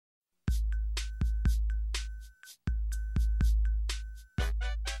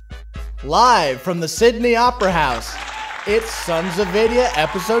Live from the Sydney Opera House, it's Sons of Vidya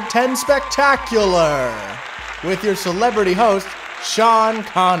Episode 10 Spectacular, with your celebrity host, Sean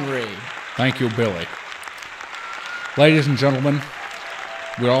Connery. Thank you, Billy. Ladies and gentlemen,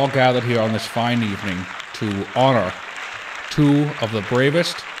 we're all gathered here on this fine evening to honor two of the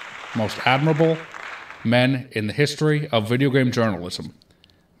bravest, most admirable men in the history of video game journalism.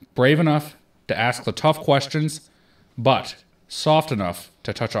 Brave enough to ask the tough questions, but soft enough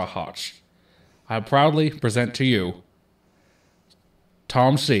to touch our hearts. I proudly present to you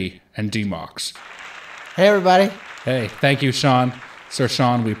Tom C. and D. Marks. Hey, everybody. Hey, thank you, Sean. Sir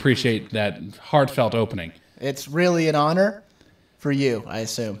Sean, we appreciate that heartfelt opening. It's really an honor for you, I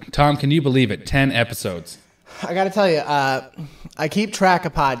assume. Tom, can you believe it? 10 episodes. I got to tell you, I keep track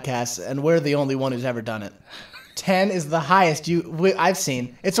of podcasts, and we're the only one who's ever done it. 10 is the highest I've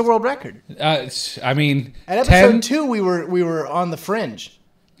seen. It's a world record. I mean, at episode 2, we were on the fringe.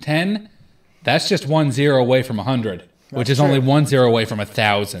 10? That's just 1 0 away from 100, which is only 1 0 away from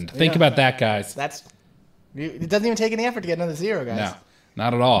 1,000. Think about that, guys. It doesn't even take any effort to get another 0, guys. No,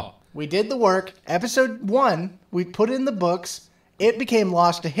 not at all. We did the work. Episode 1, we put it in the books. It became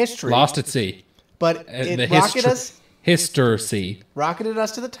lost to history. Lost at sea. But it rocketed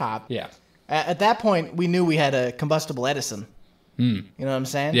us to the top. Yeah. At that point, we knew we had a combustible Edison. You know what I'm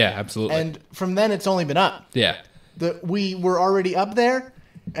saying? Yeah, absolutely. And from then, it's only been up. Yeah. We were already up there,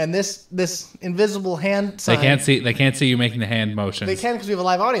 and this invisible hand sign. They can't see you making the hand motions. They can because we have a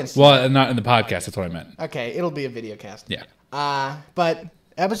live audience. Well, not in the podcast. That's what I meant. Okay, it'll be a video cast. Yeah. But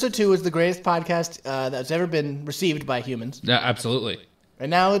episode 2 was the greatest podcast that's ever been received by humans. Yeah, absolutely. And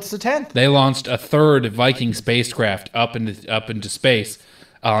now it's the 10th. They launched a third Viking spacecraft up into space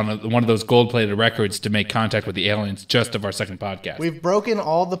on one of those gold-plated records to make contact with the aliens just of our second podcast. We've broken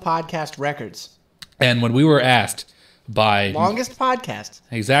all the podcast records. And when we were asked by... Longest podcast.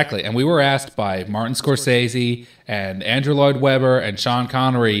 Exactly. And we were asked by Martin Scorsese and Andrew Lloyd Webber and Sean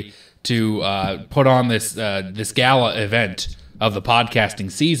Connery to put on this gala event of the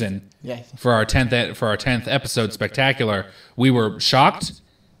podcasting season for our 10th episode spectacular. We were shocked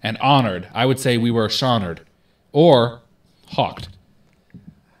and honored. I would say we were shawnered or hawked.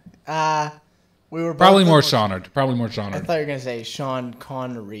 We were probably more shawnered. I thought you were going to say Sean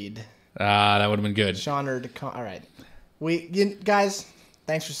Connery. That would have been good. All right. Guys,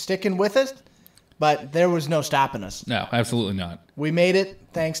 thanks for sticking with us, but there was no stopping us. No, absolutely not. We made it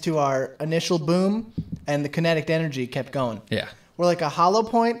thanks to our initial boom, and the kinetic energy kept going. Yeah. We're like a hollow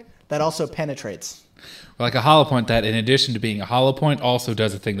point that also penetrates. We're like a hollow point that, in addition to being a hollow point, also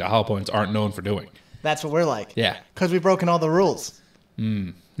does a thing that hollow points aren't known for doing. That's what we're like. Yeah. Because we've broken all the rules.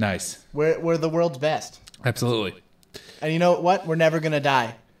 Nice. We're the world's best. Absolutely. And you know what? We're never going to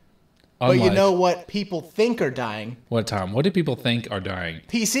die. But you know what people think are dying? What, Tom? What do people think are dying?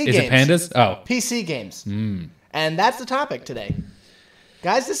 PC games. Is it pandas? Oh. PC games. And that's the topic today.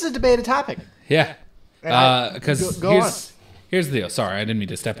 Guys, this is a debated topic. Yeah. Because here's the deal. Sorry, I didn't mean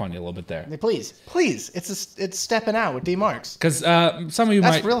to step on you a little bit there. Please. It's stepping out with D. Marks. Because some of you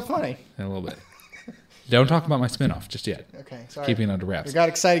That's real funny. A little bit. Don't talk about my spinoff just yet. Okay, sorry. Keeping it under wraps. We got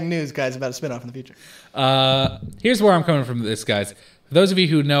exciting news, guys, about a spinoff in the future. Here's where I'm coming from this, guys. For those of you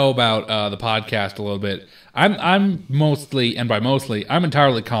who know about the podcast a little bit, I'm mostly, and by mostly, I'm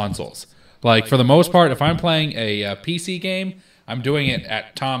entirely consoles. Like, for the most part, if I'm playing a PC game, I'm doing it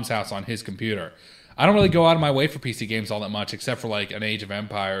at Tom's house on his computer. I don't really go out of my way for PC games all that much, except for, like, an Age of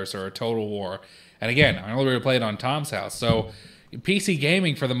Empires or a Total War. And again, I only really play it on Tom's house. So PC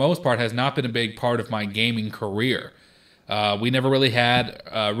gaming, for the most part, has not been a big part of my gaming career. We never really had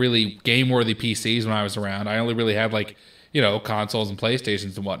really game-worthy PCs when I was around. I only really had, like, consoles and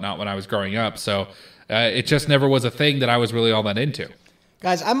PlayStations and whatnot when I was growing up. So it just never was a thing that I was really all that into.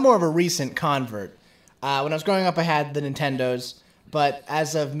 Guys, I'm more of a recent convert. When I was growing up, I had the Nintendos. But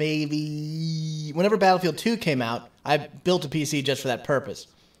as of whenever Battlefield 2 came out, I built a PC just for that purpose.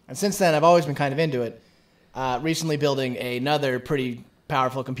 And since then, I've always been kind of into it. Recently building another pretty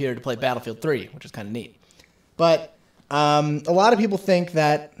powerful computer to play Battlefield 3, which is kind of neat. But a lot of people think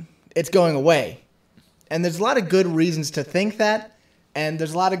that it's going away. And there's a lot of good reasons to think that, and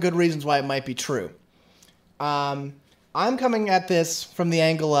there's a lot of good reasons why it might be true. I'm coming at this from the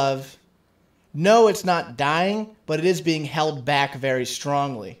angle of, no, it's not dying, but it is being held back very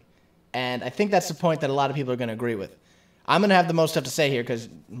strongly. And I think that's the point that a lot of people are going to agree with. I'm going to have the most stuff to say here because,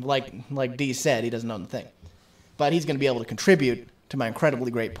 like Dee said, he doesn't own the thing. But he's going to be able to contribute to my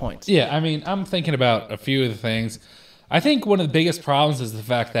incredibly great points. Yeah, I mean, I'm thinking about a few of the things. I think one of the biggest problems is the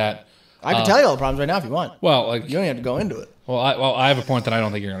fact that... I can tell you all the problems right now if you want. Well, you don't have to go into it. Well, I have a point that I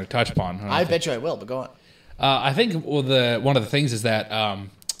don't think you're going to touch upon. I bet you I will, but go on. I think one of the things is that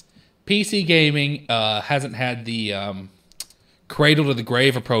PC gaming hasn't had the cradle to the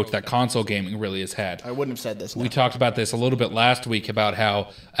grave approach that console gaming really has had. I wouldn't have said this. No. We talked about this a little bit last week about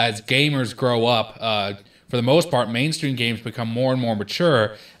how as gamers grow up, for the most part, mainstream games become more and more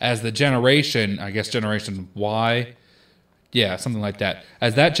mature as the generation, I guess Generation Y, yeah, something like that.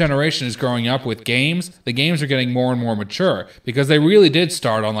 As that generation is growing up with games, the games are getting more and more mature because they really did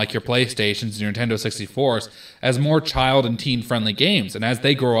start on like your PlayStations and your Nintendo 64s as more child and teen-friendly games. And as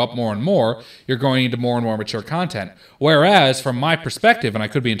they grow up more and more, you're going into more and more mature content. Whereas, from my perspective, and I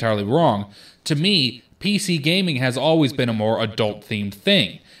could be entirely wrong, to me, PC gaming has always been a more adult-themed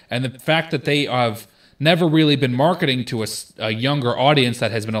thing. And the fact that they have never really been marketing to a younger audience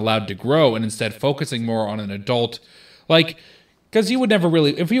that has been allowed to grow and instead focusing more on an adult... Like, because you would never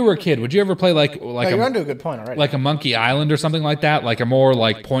really, if you were a kid, would you ever play you're onto a good point already. Like a Monkey Island or something like that? Like a more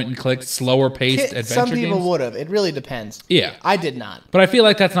like point and click, slower paced adventure Some people games? would have. It really depends. Yeah. I did not. But I feel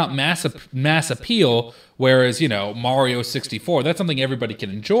like that's not mass appeal, whereas, Mario 64, that's something everybody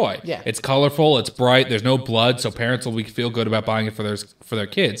can enjoy. Yeah. It's colorful, it's bright, there's no blood, so parents will feel good about buying it for their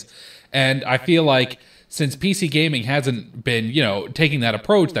kids. And I feel like since PC gaming hasn't been, taking that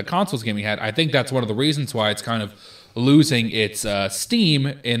approach that consoles gaming had, I think that's one of the reasons why it's kind of losing its steam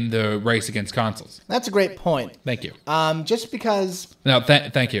in the race against consoles. That's a great point. Thank you. Just because... No,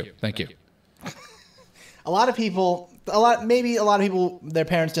 thank you. a lot of people, their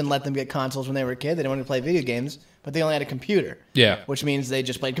parents didn't let them get consoles when they were a kid. They didn't want to play video games, but they only had a computer. Yeah. Which means they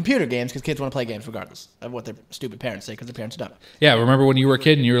just played computer games because kids want to play games regardless of what their stupid parents say because their parents don't. Yeah, remember when you were a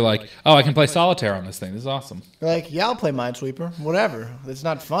kid and you were like, oh, I can play solitaire on this thing. This is awesome. You're like, yeah, I'll play Minesweeper. Whatever. It's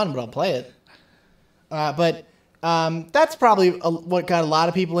not fun, but I'll play it. That's probably what got a lot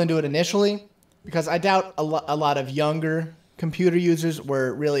of people into it initially, because I doubt a lot of younger computer users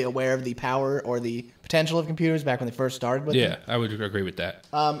were really aware of the power or the potential of computers back when they first started with them. Yeah, I would agree with that.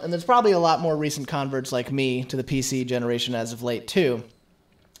 And there's probably a lot more recent converts like me to the PC generation as of late, too.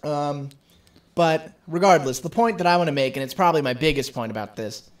 But regardless, the point that I want to make, and it's probably my biggest point about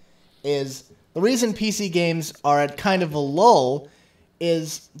this, is the reason PC games are at kind of a lull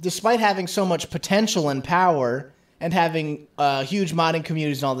is despite having so much potential and power and having huge modding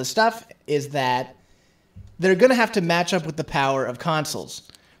communities and all this stuff, is that they're going to have to match up with the power of consoles.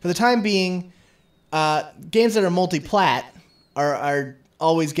 For the time being, games that are multi-plat are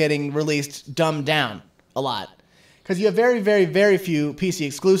always getting released dumbed down a lot. Because you have very, very, very few PC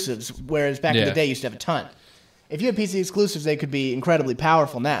exclusives, whereas back in the day you used to have a ton. If you had PC exclusives, they could be incredibly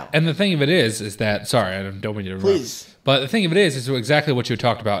powerful now. And the thing of it is that, sorry, I don't mean to interrupt. Please. But the thing of it is exactly what you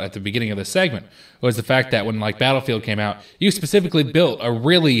talked about at the beginning of this segment, was the fact that when like Battlefield came out, you specifically built a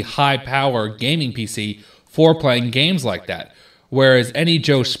really high-power gaming PC for playing games like that. Whereas any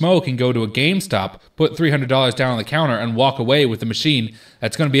Joe Schmo can go to a GameStop, put $300 down on the counter, and walk away with a machine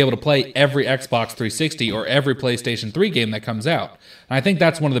that's going to be able to play every Xbox 360 or every PlayStation 3 game that comes out. And I think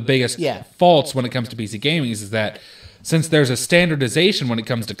that's one of the biggest faults when it comes to PC gaming is that since there's a standardization when it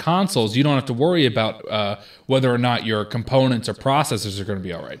comes to consoles, you don't have to worry about whether or not your components or processors are going to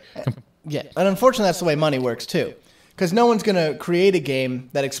be all right. Yeah, and unfortunately that's the way money works too. Because no one's going to create a game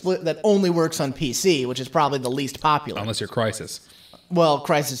that only works on PC, which is probably the least popular. Unless you're Crysis. Well,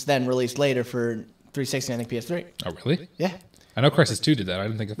 Crysis then released later for 360 and I think PS3. Oh, really? Yeah. I know Crysis 2 did that. I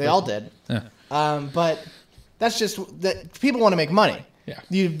didn't think of They all did. Yeah. But that's just that people want to make money. Yeah.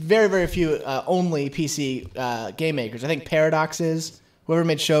 You have very, very few only PC game makers. I think Paradox is. Whoever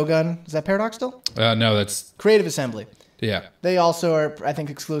made Shogun. Is that Paradox still? No, that's... Creative Assembly. Yeah. They also are, I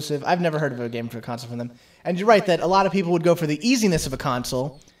think, exclusive. I've never heard of a game for a console from them. And you're right that a lot of people would go for the easiness of a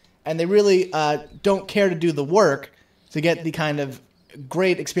console, and they really don't care to do the work to get the kind of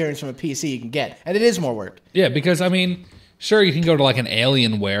great experience from a PC you can get. And it is more work. Yeah, because, I mean, sure, you can go to like an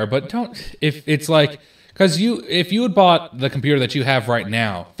Alienware, but don't... If it's like... Because if you had bought the computer that you have right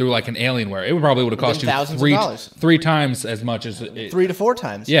now through like an Alienware, it probably would have cost you thousands of dollars. three times as much as... 3 to 4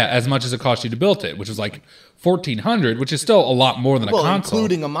 times. Yeah, as much as it cost you to build it, which was like $1,400, which is still a lot more than a console.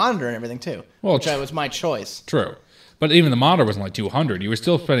 Including a monitor and everything too, which was my choice. True. But even the monitor wasn't like $200. You were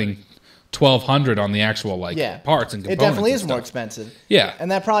still spending $1,200 on the actual parts and components. It definitely is more expensive. Yeah.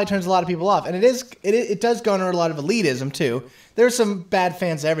 And that probably turns a lot of people off. And it does garner a lot of elitism too. There's some bad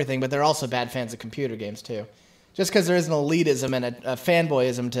fans of everything, but there are also bad fans of computer games too. Just because there is an elitism and a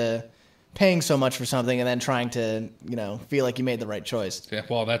fanboyism to paying so much for something and then trying to, feel like you made the right choice. Yeah,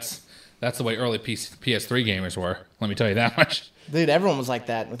 well, that's the way early PS3 gamers were. Let me tell you that much. Dude, everyone was like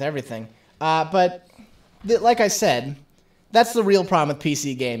that with everything. But like I said, that's the real problem with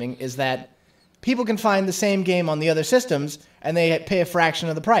PC gaming is that people can find the same game on the other systems and they pay a fraction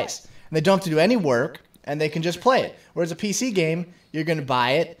of the price. And they don't have to do any work and they can just play it. Whereas a PC game, you're going to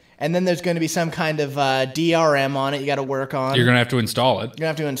buy it and then there's going to be some kind of DRM on it you got to work on. You're going to have to install it. You're going to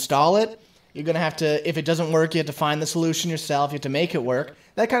have to install it. You're going to have to, if it doesn't work, you have to find the solution yourself. You have to make it work.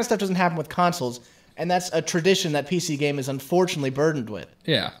 That kind of stuff doesn't happen with consoles, and that's a tradition that PC game is unfortunately burdened with.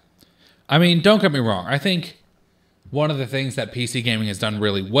 Yeah. I mean, don't get me wrong. I think one of the things that PC gaming has done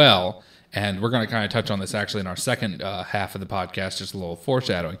really well, and we're going to kind of touch on this actually in our second half of the podcast, just a little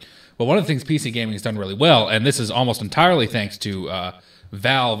foreshadowing, but one of the things PC gaming has done really well, and this is almost entirely thanks to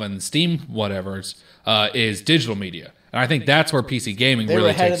Valve and Steam whatever's, is digital media. And I think that's where PC gaming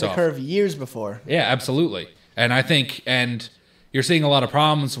really takes off. They were ahead of the curve years before. Yeah, absolutely. And I think, and you're seeing a lot of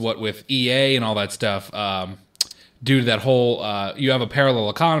problems with EA and all that stuff due to that whole, you have a parallel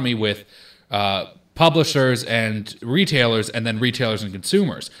economy with publishers and retailers, and then retailers and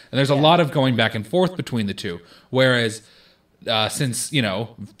consumers. And there's a lot of going back and forth between the two. Whereas since,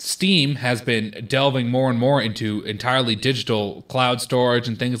 Steam has been delving more and more into entirely digital cloud storage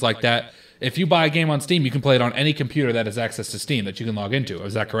and things like that, if you buy a game on Steam, you can play it on any computer that has access to Steam that you can log into.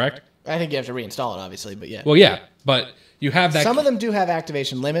 Is that correct? I think you have to reinstall it, obviously, but yeah. Well, yeah, but you have that. Some of them do have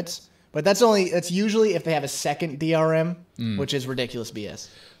activation limits, but that's usually if they have a second DRM, which is ridiculous BS.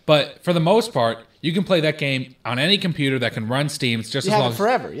 But for the most part, you can play that game on any computer that can run Steam. It's just you as have long it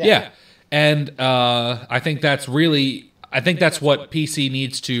forever. Yeah. Yeah, and I think that's what PC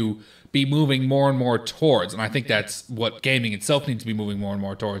needs to be moving more and more towards, and I think that's what gaming itself needs to be moving more and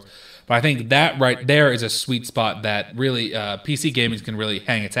more towards. But I think that right there is a sweet spot that really PC gaming can really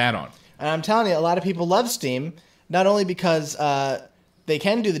hang its hat on. And I'm telling you, a lot of people love Steam, not only because they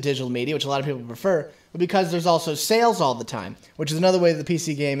can do the digital media, which a lot of people prefer, but because there's also sales all the time, which is another way that the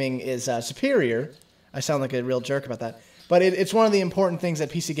PC gaming is superior. I sound like a real jerk about that. But it's one of the important things that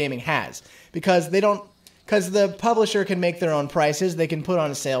PC gaming has, because the publisher can make their own prices. They can put on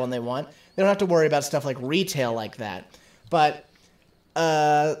a sale when they want. They don't have to worry about stuff like retail like that. But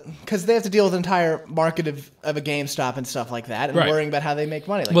because they have to deal with the entire market of a GameStop and stuff like that, and worrying about how they make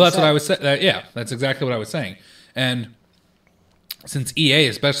money. Like that's what I was saying. Yeah, that's exactly what I was saying. And since EA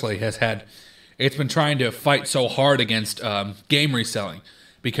especially it's been trying to fight so hard against game reselling,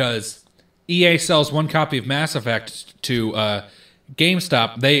 because EA sells one copy of Mass Effect to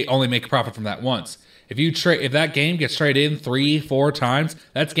GameStop, they only make a profit from that once. If that game gets traded in 3-4 times,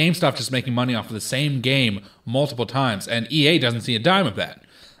 that's GameStop just making money off of the same game multiple times, and EA doesn't see a dime of that.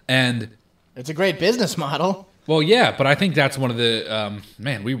 And it's a great business model. Well, yeah, but I think that's one of the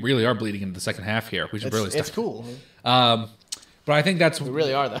we really are bleeding into the second half here. We should really stop. It's cool. But I think we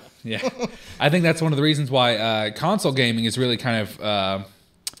really are, though. Yeah, I think that's one of the reasons why console gaming is really kind of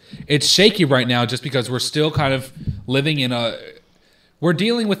it's shaky right now, just because we're still kind of living in we're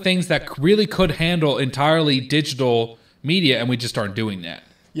dealing with things that really could handle entirely digital media, and we just aren't doing that.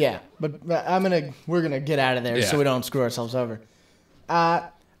 Yeah, but we're gonna get out of there so we don't screw ourselves over.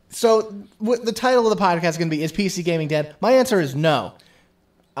 So the title of the podcast is gonna be, is PC gaming dead? My answer is no.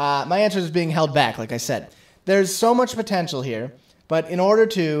 My answer is being held back, like I said. There's so much potential here, but in order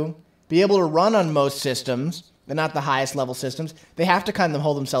to be able to run on most systems, and not the highest level systems, they have to kind of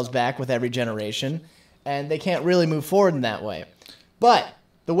hold themselves back with every generation, and they can't really move forward in that way. But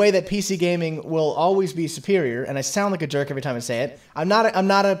the way that PC gaming will always be superior, and I sound like a jerk every time I say it, I'm not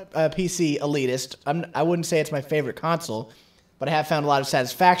a PC elitist. I wouldn't say it's my favorite console, but I have found a lot of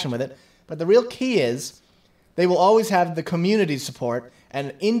satisfaction with it. But the real key is they will always have the community support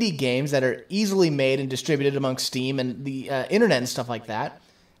and indie games that are easily made and distributed amongst Steam and the internet and stuff like that.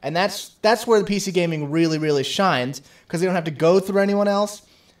 And that's where the PC gaming really, really shines, because they don't have to go through anyone else.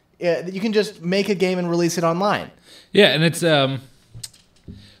 You can just make a game and release it online. Yeah, and it's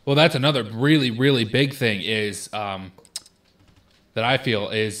well, that's another really, really big thing is that I feel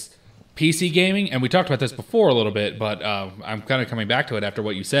is PC gaming, and we talked about this before a little bit, but I'm kind of coming back to it after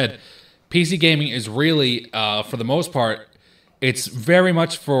what you said. PC gaming is really, for the most part, it's very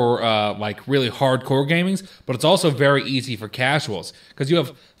much for like really hardcore gamings, but it's also very easy for casuals, because you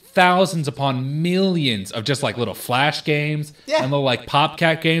have thousands upon millions of just like little flash games and little like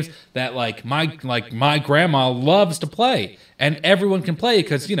PopCat games that my grandma loves to play, and everyone can play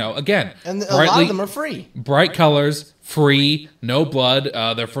because, again, and a lot of them are free, bright colors, free, no blood,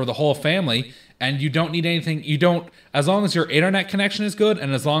 they're for the whole family, and you don't need anything. You don't, as long as your internet connection is good,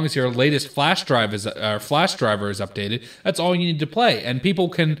 and as long as your latest flash driver is updated, that's all you need to play, and people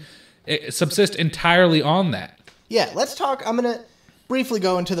can subsist entirely on that. Yeah, let's talk. I'm gonna briefly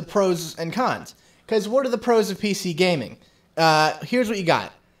go into the pros and cons, because what are the pros of PC gaming? Here's what you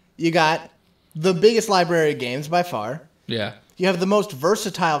got. You got the biggest library of games by far. Yeah. You have the most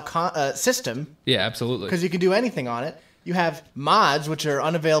versatile system. Yeah, absolutely. Because you can do anything on it. You have mods, which are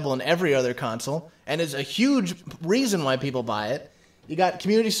unavailable in every other console, and is a huge reason why people buy it. You got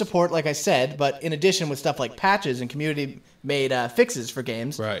community support, like I said, but in addition with stuff like patches and community-made fixes for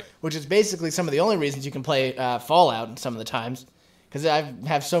games, Right. which is basically some of the only reasons you can play Fallout some of the times, because I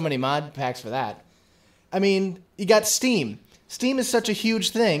have so many mod packs for that. I mean, you got Steam. Steam is such a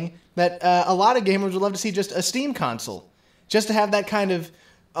huge thing that a lot of gamers would love to see just a Steam console, just to have that kind of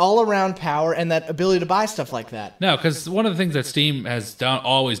all-around power and that ability to buy stuff like that. No, because one of the things that Steam has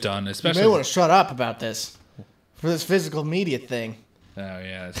always done, especially... You may want to shut up about this for this physical media thing. Oh,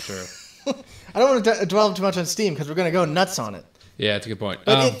 yeah, that's true. I don't want to dwell too much on Steam because we're going to go nuts on it. Yeah, that's a good point.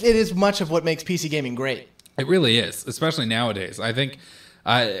 But it is much of what makes PC gaming great. It really is, especially nowadays. I think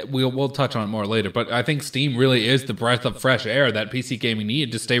we'll touch on it more later, but I think Steam really is the breath of fresh air that PC gaming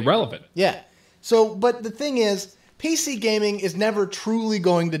needed to stay relevant. Yeah. So, but the thing is, PC gaming is never truly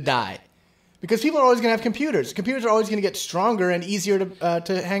going to die. Because people are always going to have computers. Computers are always going to get stronger and easier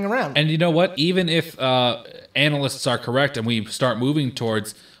to hang around. And you know what? Even if analysts are correct and we start moving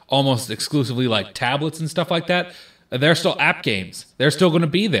towards almost exclusively like tablets and stuff like that, they're still app games. They're still going to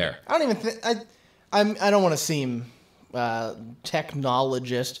be there. I don't even think... I don't want to seem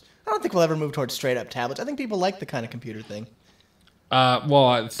technologist. I don't think we'll ever move towards straight-up tablets. I think people like the kind of computer thing.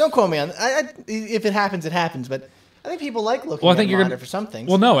 Don't quote me on... if it happens, it happens, but... I think people like looking at a monitor for some things.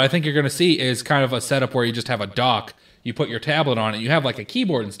 Well, no, I think you're going to see is kind of a setup where you just have a dock, you put your tablet on it, you have like a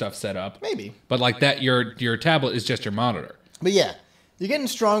keyboard and stuff set up. Maybe. But like that, your tablet is just your monitor. But yeah, you're getting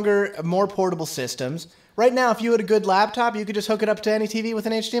stronger, more portable systems. Right now, if you had a good laptop, you could just hook it up to any TV with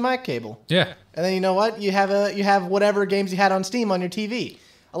an HDMI cable. Yeah. And then you know what? You have whatever games you had on Steam on your TV.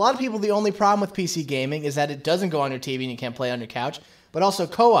 A lot of people, the only problem with PC gaming is that it doesn't go on your TV and you can't play on your couch, but also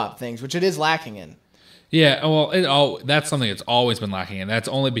co-op things, which it is lacking in. Yeah, well, that's something that's always been lacking, and that's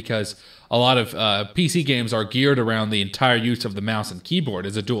only because a lot of PC games are geared around the entire use of the mouse and keyboard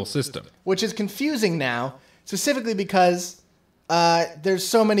as a dual system. Which is confusing now, specifically because there's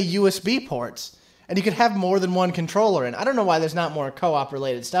so many USB ports, and you could have more than one controller, and I don't know why there's not more co-op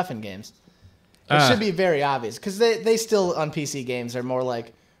related stuff in games. It should be very obvious, because they still, on PC games, are more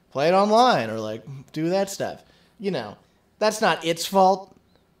like, play it online, or like, do that stuff. You know, that's not its fault.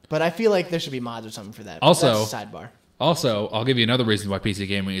 But I feel like there should be mods or something for that. Also, that's a sidebar. Also, I'll give you another reason why PC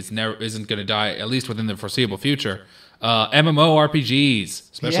gaming isn't going to die, at least within the foreseeable future.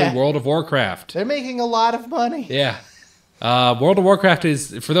 MMORPGs, especially World of Warcraft. They're making a lot of money. Yeah. World of Warcraft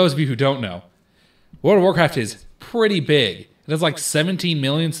is, for those of you who don't know, World of Warcraft is pretty big. It has like 17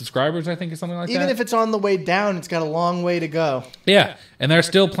 million subscribers, I think, or something like that. Even if it's on the way down, it's got a long way to go. Yeah, and there's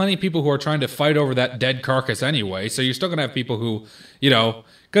still plenty of people who are trying to fight over that dead carcass anyway, so you're still going to have people who,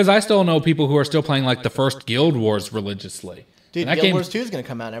 because I still know people who are still playing like the first Guild Wars religiously. Dude, Guild Wars 2 is going to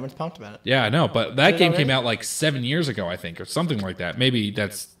come out. Everyone's pumped about it. Yeah, I know, but that game came out like 7 years ago, I think, or something like that. Maybe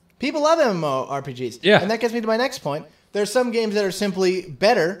that's... People love MMORPGs. Yeah. And that gets me to my next point. There's some games that are simply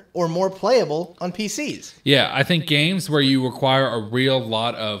better or more playable on PCs. Yeah, I think games where you require a real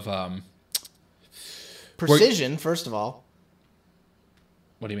lot of... precision, first of all.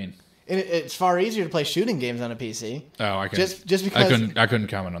 What do you mean? It's far easier to play shooting games on a PC. Oh, I couldn't. Just because I couldn't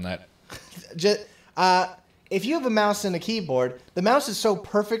comment on that. If you have a mouse and a keyboard, the mouse is so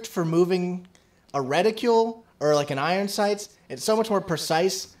perfect for moving a reticule or like an iron sights. It's so much more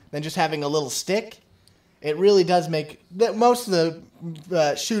precise than just having a little stick. It really does make that most of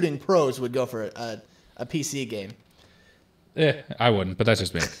the shooting pros would go for a PC game. I wouldn't, but that's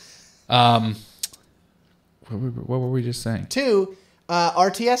just me. What were we just saying? 2,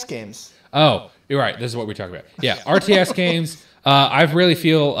 RTS games. Oh, you're right. This is what we're talking about. Yeah, RTS games. I really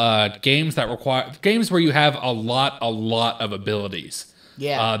feel games where you have a lot of abilities.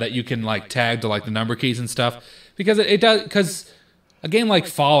 Yeah. That you can like tag to like the number keys and stuff, because it does. Because a game like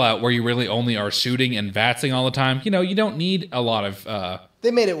Fallout, where you really only are shooting and vatsing all the time, you don't need a lot of.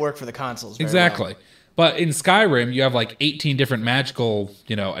 They made it work for the consoles. Exactly. Well. But in Skyrim, you have like 18 different magical,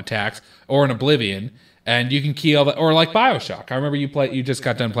 attacks, or in Oblivion, and you can key all that, or like BioShock. I remember you just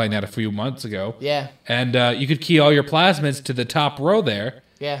got done playing that a few months ago. Yeah. And you could key all your plasmids to the top row there.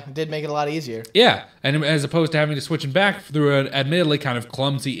 Yeah, it did make it a lot easier. Yeah, and as opposed to having to switch back through an admittedly kind of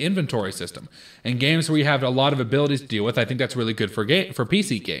clumsy inventory system. And games where you have a lot of abilities to deal with, I think that's really good for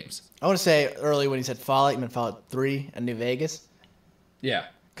PC games. I want to say earlier when you said Fallout, you meant Fallout 3 and New Vegas. Yeah.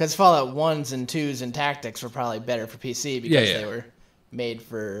 Because Fallout 1s and 2s and Tactics were probably better for PC because they were made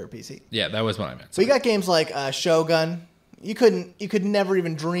for PC. Yeah, that was what I meant. So you got games like Shogun. You could never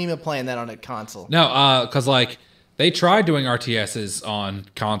even dream of playing that on a console. No, because like they tried doing RTSs on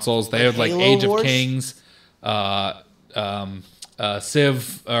consoles. They had like Halo Age Wars? of Kings,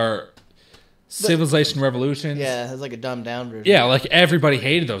 Civ or Civilization Revolutions. Yeah, it was like a dumbed down version. Yeah, like everybody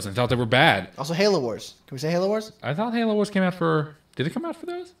hated those and thought they were bad. Also Halo Wars. Can we say Halo Wars? I thought Halo Wars came out for Did it come out for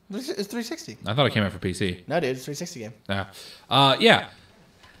those? It's 360. I thought it came out for PC. No, dude, it's 360 game. Yeah. Yeah.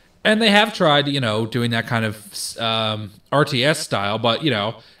 And they have tried, doing that kind of RTS style, but,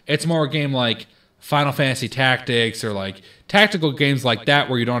 it's more a game like Final Fantasy Tactics or like tactical games like that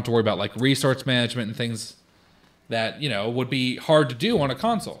where you don't have to worry about like resource management and things that, would be hard to do on a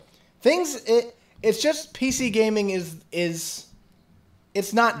console. It's just PC gaming is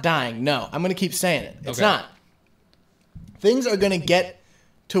it's not dying. No, I'm going to keep saying it. It's not. Things are going to get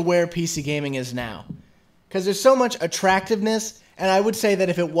to where PC gaming is now. Because there's so much attractiveness, and I would say that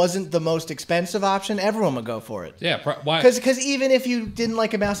if it wasn't the most expensive option, everyone would go for it. Yeah, why? Because even if you didn't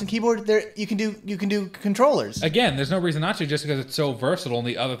like a mouse and keyboard, you can do controllers. Again, there's no reason not to, just because it's so versatile and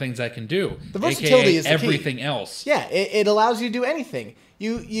the other things I can do. The versatility is the everything key. Else. Yeah, it allows you to do anything.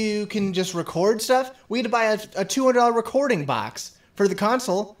 You can just record stuff. We had to buy a $200 recording box for the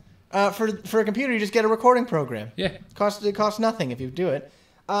console. For a computer, you just get a recording program. Yeah. It costs nothing if you do it.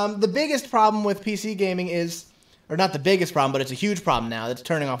 The biggest problem with PC gaming is, or not the biggest problem, but it's a huge problem now that's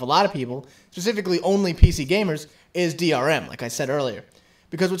turning off a lot of people, specifically only PC gamers, is DRM, like I said earlier.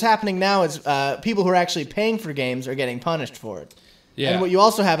 Because what's happening now is people who are actually paying for games are getting punished for it. Yeah. And what you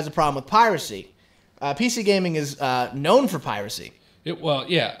also have is a problem with piracy. PC gaming is known for piracy.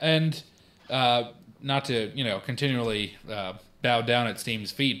 And not to, continually bow down at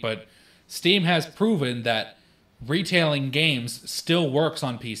Steam's feet, but Steam has proven that retailing games still works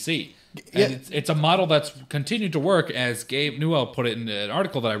on PC. And it's a model that's continued to work, as Gabe Newell put it in an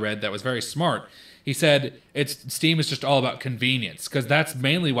article that I read that was very smart. He said Steam is just all about convenience, because that's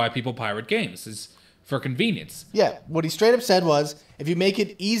mainly why people pirate games, is for convenience. Yeah, what he straight up said was, if you make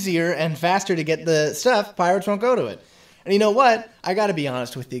it easier and faster to get the stuff, pirates won't go to it. And you know what? I got to be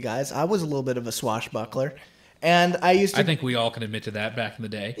honest with you guys. I was a little bit of a swashbuckler. And I think we all can admit to that back in the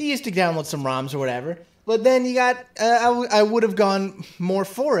day. You used to download some ROMs or whatever. But then you got... I would have gone more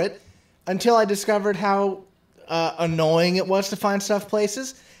for it until I discovered how annoying it was to find stuff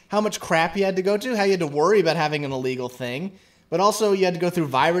places, how much crap you had to go to, how you had to worry about having an illegal thing. But also you had to go through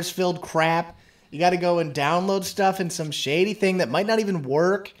virus-filled crap. You got to go and download stuff in some shady thing that might not even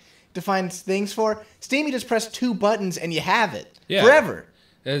work to find things for. Steam, you just press 2 buttons and you have it. Yeah. Forever.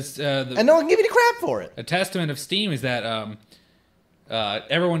 And no one can give you the crap for it. A testament of Steam is that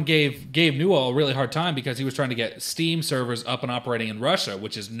everyone gave Newell a really hard time because he was trying to get Steam servers up and operating in Russia,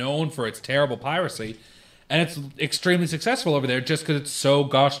 which is known for its terrible piracy. And it's extremely successful over there just because it's so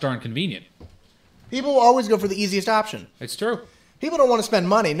gosh darn convenient. People will always go for the easiest option. It's true. People don't want to spend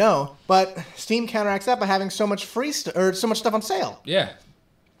money, no. But Steam counteracts that by having so much so much stuff on sale. Yeah.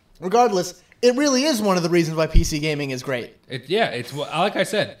 Regardless, it really is one of the reasons why PC gaming is great. It's like I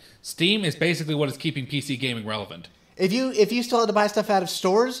said, Steam is basically what is keeping PC gaming relevant. If you still had to buy stuff out of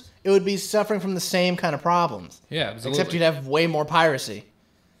stores, it would be suffering from the same kind of problems. Yeah, absolutely. Except you'd have way more piracy.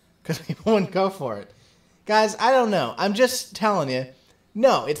 Because people wouldn't go for it. Guys, I don't know. I'm just telling you,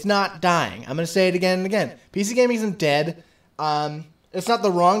 no, it's not dying. I'm going to say it again and again. PC gaming isn't dead. It's not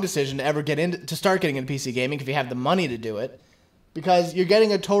the wrong decision to ever start getting into PC gaming if you have the money to do it. Because you're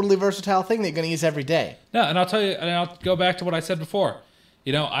getting a totally versatile thing that you're going to use every day. No, and I'll tell you, and I'll go back to what I said before.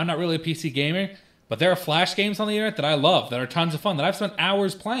 I'm not really a PC gamer, but there are Flash games on the internet that I love, that are tons of fun, that I've spent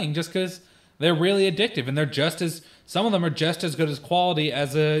hours playing just because they're really addictive, and some of them are just as good as quality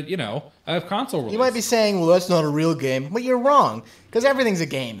as a console release. You might be saying, well, that's not a real game. But you're wrong, because everything's a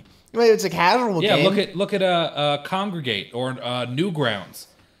game. It's a casual game. Yeah, look at Congregate or Newgrounds.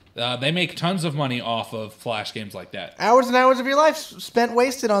 They make tons of money off of Flash games like that. Hours and hours of your life spent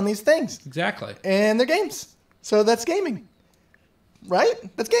wasted on these things. Exactly. And they're games. So that's gaming. Right?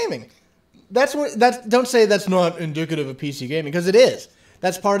 That's gaming. Don't say that's not indicative of PC gaming, because it is.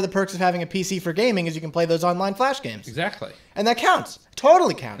 That's part of the perks of having a PC for gaming is you can play those online Flash games. Exactly. And that counts.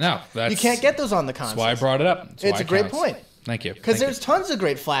 Totally counts. No, you can't get those on the consoles. That's why I brought it up. It's a great point. Thank you. Because there's tons of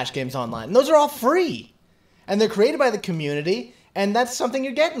great Flash games online. And those are all free. And they're created by the community. And that's something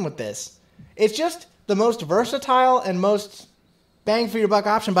you're getting with this. It's just the most versatile and most bang for your buck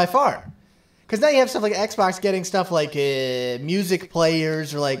option by far. Because now you have stuff like Xbox getting stuff like music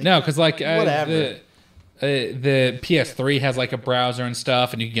players or like... No, because whatever. The PS3 has like a browser and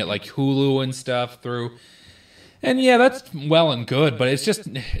stuff, and you can get like Hulu and stuff through. And yeah, that's well and good, but it's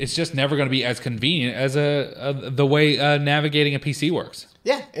just never going to be as convenient as the way navigating a PC works.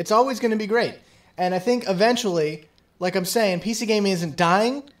 Yeah, it's always going to be great. And I think eventually... Like I'm saying, PC gaming isn't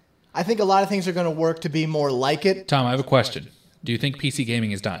dying. I think a lot of things are going to work to be more like it. Tom, I have a question. Do you think PC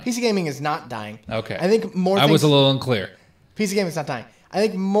gaming is dying? PC gaming is not dying. Okay. I think more things... I was a little unclear. PC gaming is not dying. I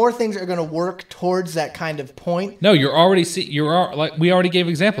think more things are going to work towards that kind of point. No, we already gave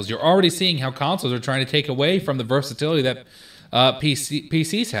examples. You're already seeing how consoles are trying to take away from the versatility that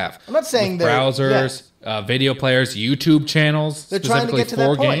PCs have. I'm not saying with browsers, video players, YouTube channels. They're trying to get to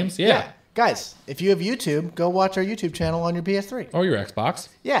that point. Games. Yeah. Guys, if you have YouTube, go watch our YouTube channel on your PS3. Or your Xbox.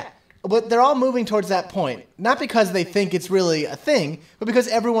 Yeah. But they're all moving towards that point. Not because they think it's really a thing, but because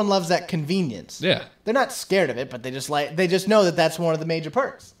everyone loves that convenience. Yeah. They're not scared of it, but they just know that that's one of the major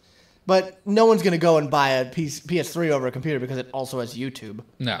perks. But no one's going to go and buy a PS3 over a computer because it also has YouTube.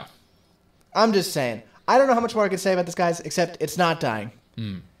 No. I'm just saying. I don't know how much more I can say about this, guys, except it's not dying.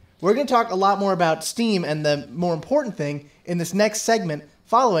 We're going to talk a lot more about Steam and the more important thing in this next segment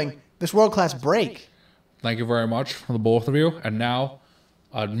following this world-class break. Thank you very much for the both of you. And now,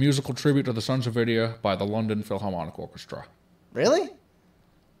 a musical tribute to the Sons of Vidya by the London Philharmonic Orchestra. Really?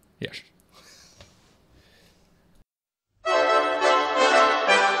 Yes.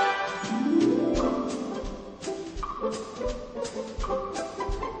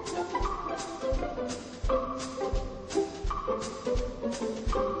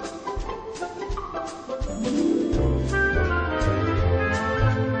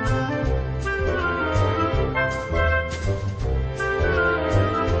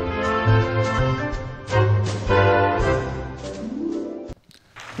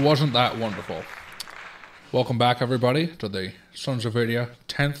 Wasn't that wonderful? Welcome back, everybody, to the Sons of Vidya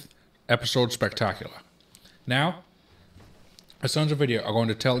 10th episode spectacular. Now, the Sons of Vidya are going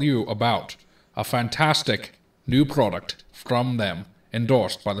to tell you about a fantastic new product from them,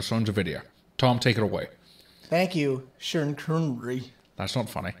 endorsed by the Sons of Vidya. Tom, take it away. Thank you, Shern Kernry. That's not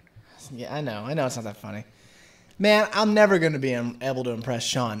funny. Yeah, I know it's not that funny. Man, I'm never going to be able to impress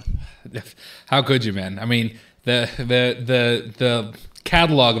Sean. How could you, man? I mean, the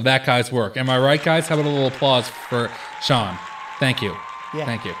catalog of that guy's work. Am I right, guys? How about a little applause for Sean? Thank you. Yeah,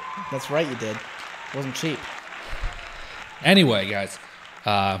 thank you. That's right, you did. It wasn't cheap. Anyway, guys,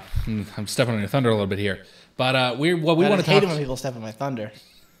 I'm stepping on your thunder a little bit here, but we want to talk. I hate it when people step on my thunder.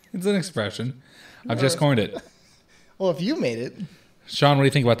 It's an expression. I've just coined it. Well, if you made it, Sean, what do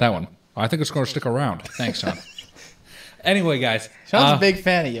you think about that one? I think it's going to stick around. Thanks, Sean. Anyway, guys, Sean's a big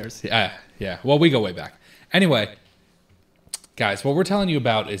fan of yours. Yeah. Well, we go way back. Anyway, guys, what we're telling you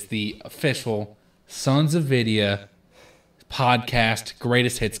about is the official Sons of Vidya podcast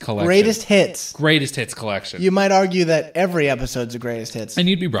greatest hits collection. Greatest hits collection. You might argue that every episode's a greatest hits. And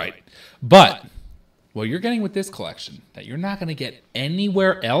you'd be right. But what you're getting with this collection that you're not going to get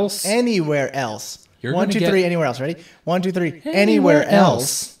anywhere else. Anywhere else. You're 1, 2, 3, anywhere else. Ready? 1, 2, 3, anywhere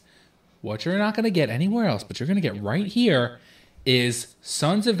else. What you're not going to get anywhere else, but you're going to get right here, is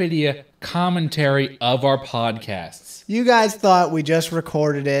Sons of Vidya commentary of our podcasts. You guys thought we just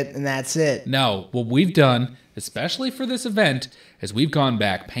recorded it and that's it. No, what we've done, especially for this event, is we've gone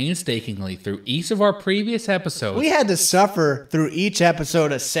back painstakingly through each of our previous episodes. We had to suffer through each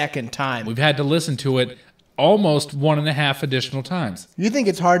episode a second time. We've had to listen to it almost 1.5 additional times. You think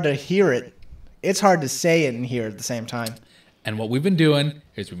it's hard to hear it. It's hard to say it and hear it at the same time. And what we've been doing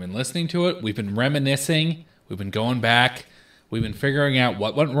is we've been listening to it, we've been reminiscing, we've been going back, we've been figuring out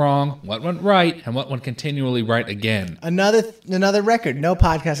what went wrong, what went right, and what went continually right again. Another record. No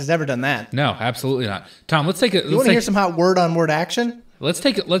podcast has ever done that. No, absolutely not. Tom, let's take it. You want to hear some hot word-on-word action? Let's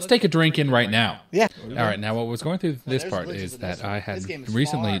take a drink in right now. Yeah. All right. Now, what was going through this part is that I had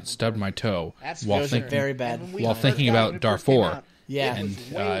recently stubbed my toe while thinking very bad while thinking about Darfur. Yeah. And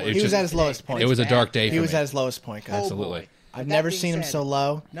he was at his lowest point. It was a dark day for me. He was at his lowest point, guys. Absolutely. I've never seen him so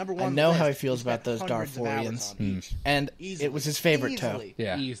low. I know how he feels about those Darfurians. And it was his favorite toe.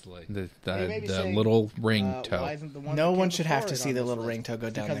 Yeah. Easily. The little ring toe. No one should have to see the little ring toe go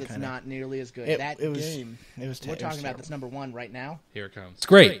down that kind of. Because it's not nearly as good. It was we're talking about that's number one right now. Here it comes. It's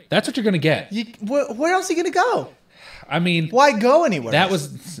great. That's what you're going to get. Where else are you going to go? I mean. Why go anywhere? That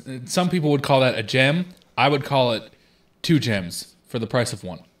was, some people would call that a gem. I would call it 2 gems for the price of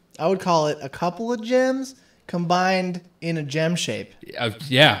 1. I would call it a couple of gems combined in a gem shape.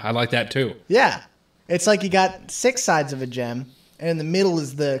 Yeah, I like that too. Yeah. It's like you got 6 sides of a gem, and in the middle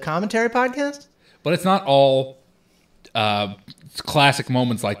is the commentary podcast. But it's not all classic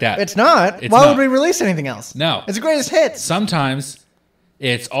moments like that. It's not. Why would we release anything else? No. It's the greatest hits. Sometimes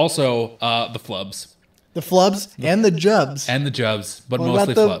it's also the flubs. The flubs and the jubs. And the jubs, but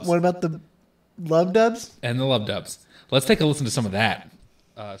mostly flubs. What about the love dubs? And the love dubs. Let's take a listen to some of that.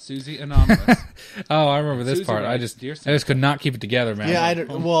 Susie Anonymous. Oh, I remember this part. I just could not keep it together, man. Yeah,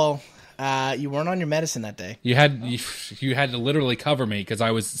 You weren't on your medicine that day. You had to literally cover me because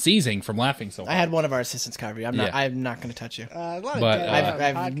I was seizing from laughing so hard. I had one of our assistants cover you. I'm not. Yeah. I'm not going to touch you. A lot of But,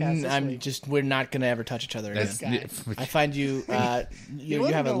 dead on podcasts this I'm week. just. We're not going to ever touch each other again. That's- I find you. You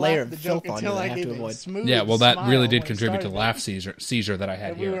wasn't have a gonna layer laugh of the joke filth on you until that I I have gave to a avoid. smooth Yeah, well, that smile really did when we contribute to the started. laugh seizure that I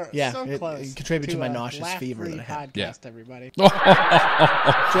had We here. were Yeah, so it close contributed to my a nauseous fever that I laugh-free had. podcast, Yeah. everybody.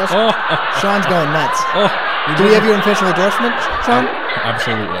 Just, Sean's going nuts. Do we have your official endorsement, Sean?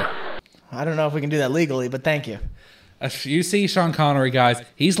 Absolutely. I don't know if we can do that legally, but thank you. You see Sean Connery, guys.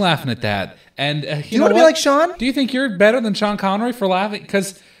 He's laughing at that. And You want to be like Sean? Do you think you're better than Sean Connery for laughing?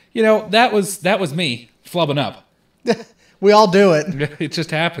 Because that was me flubbing up. We all do it. It just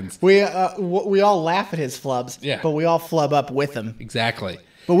happens. We all laugh at his flubs, Yeah. but we all flub up with him. Exactly.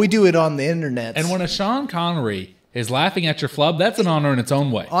 But we do it on the internet. And when a Sean Connery is laughing at your flub, that's an honor in its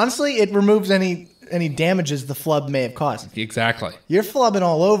own way. honestly, it removes any damages the flub may have caused. Exactly. You're flubbing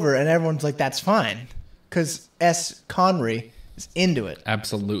all over, and everyone's like, "That's fine," because S. Connery is into it.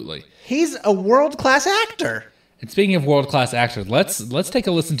 Absolutely. He's a world-class actor. And speaking of world-class actors, let's take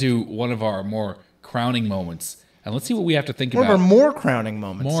a listen to one of our more crowning moments. And let's see what we have to think One of our about. more crowning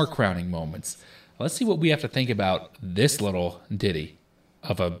moments. More crowning moments. Let's see what we have to think about this little ditty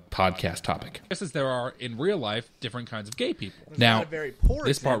of a podcast topic. Just as there are in real life different kinds of gay people. There's a Now, lot of very poor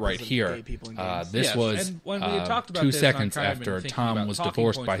this part examples right of here, gay people in games. this Yes, was and when we had talked about 2 this, and I've seconds kind of been after thinking Tom about was talking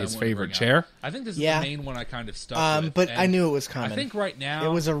divorced points by that I his wanted to favorite bring chair. up. I think this is Yeah. the main one I kind of stuck with. But and I knew it was coming. I think right now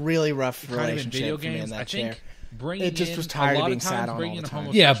It was a really rough kind of in relationship video for me in games. that I think chair. bringing It just in was tired a of lot being times sat on bringing all in the a time.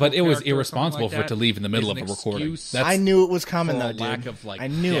 homosexual Yeah, but it was character or something irresponsible like for it to that leave in the middle is of an a recording. excuse That's- I knew it was coming for though, a dude. lack of, like, I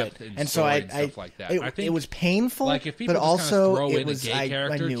knew it, depth in and so I, story and stuff like that. I think, it was painful. like, if people but just kinda also throw it in a was gay I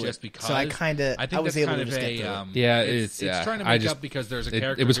character knew just it. So I because, kind of I think was that's able kind to of just get a through it. Yeah, it's trying to I make just- up because there's a it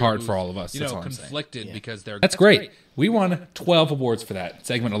character. was hard who's, for all of us, You that's know, all I'm saying. conflicted Yeah. because they're. That's great. We won 12 awards for that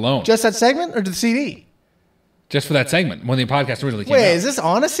segment alone. Just that segment or the CD? Just for that segment when the podcast originally came Wait, out. is this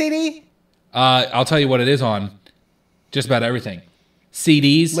on a CD? I'll tell you what it is on. Just about everything.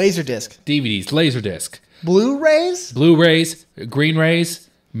 CDs, Laserdisc, DVDs, Laserdisc, Blu-rays, Blu-rays, Green Rays,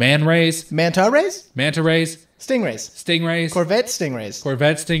 Man Rays, Manta Rays, Manta Rays, Stingrays, Stingrays, Corvette Stingrays.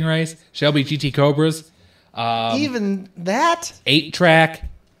 Corvette Stingrays, Shelby GT Cobras, Even that, 8-track,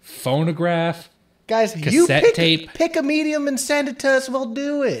 phonograph. guys, you Cassette tape. pick a medium and send it to us. We'll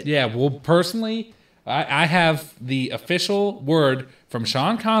do it. Yeah, well, personally, I have the official word from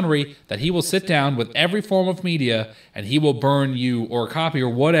Sean Connery that he will sit down with every form of media and he will burn you or a copy or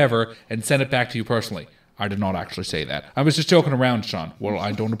whatever and send it back to you personally. I did not actually say that. I was just joking around, Sean. Well,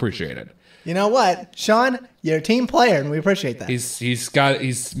 I don't appreciate it. You know what, Sean? You're a team player, and we appreciate that.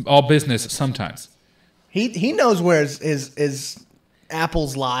 He's all business sometimes. He knows where his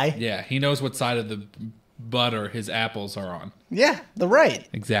apples lie. Yeah, he knows what side of the butter his apples are on. Yeah, the right.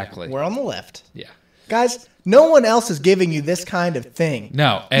 Exactly. We're on the left. Yeah. Guys, no one else is giving you this kind of thing.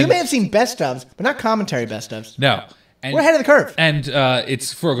 No. You may have seen best ofs, but not commentary best ofs. No. And, We're ahead of the curve. And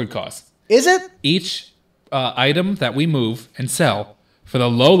it's for a good cause. Is it? Each item that we move and sell for the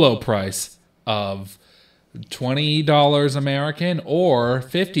low price of $20 American or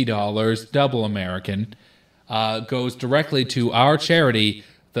 $50 double American goes directly to our charity,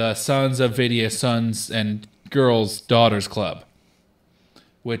 the Sons of Vidya Sons and Girls Daughters Club.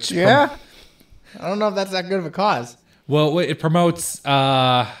 Which Yeah. I don't know if that's that good of a cause. well, it promotes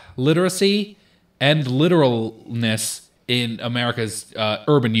literacy and literalness in America's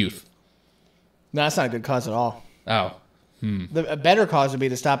urban youth. No, that's not a good cause at all. Oh, A better cause would be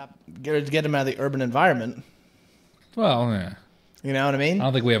to get them out of the urban environment. well, yeah. You know what I mean? I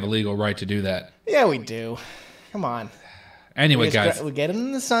don't think we have a legal right to do that. Yeah, we do. Come on. Anyway, guys, We get them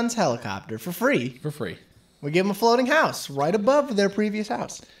in the Sun's helicopter for free. for free. We give them a floating house right above their previous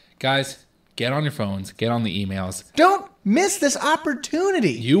house. Guys, get on your phones, get on the emails. Don't miss this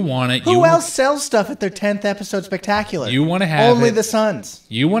opportunity. You want it. Who else sells stuff at their 10th episode spectacular? You want to have Only it. the Suns.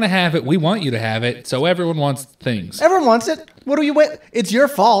 You want to have it. We want you to have it. So everyone wants things. Everyone wants it. What do you wait? It's your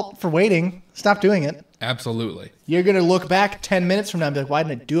fault for waiting. Stop doing it. Absolutely. You're going to look back 10 minutes from now and be like, why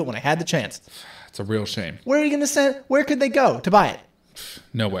didn't I do it when I had the chance? It's a real shame. Where are you going to send? Where could they go to buy it?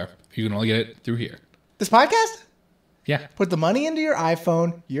 Nowhere. You can only get it through here. This podcast? Yeah. Put the money into your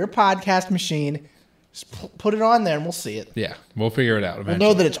iPhone, your podcast machine. Just put it on there and we'll see it. Yeah. We'll figure it out We'll eventually.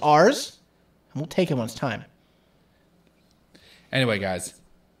 know that it's ours and we'll take it when it's time. Anyway, guys,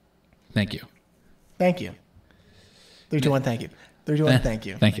 thank you. Thank you. 3, 2, 1, thank you. 3, 2, 1, thank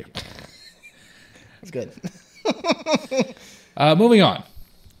you. Thank you. That's good. Moving on.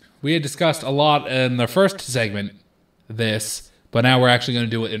 We had discussed a lot in the first segment, but now we're actually going to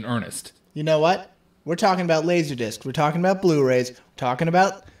do it in earnest. You know what? We're talking about Laserdisc. We're talking about Blu-rays. We're talking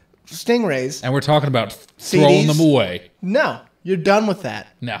about Stingrays. And we're talking about throwing CDs? them away. No, you're done with that.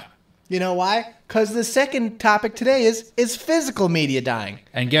 No. You know why? Because the second topic today is physical media dying.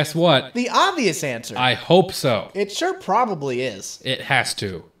 And guess what? The obvious answer. I hope so. It sure probably is. It has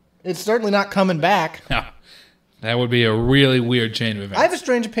to. It's certainly not coming back. No. That would be a really weird chain of events. I have a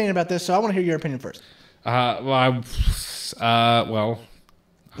strange opinion about this, so I want to hear your opinion first. Well,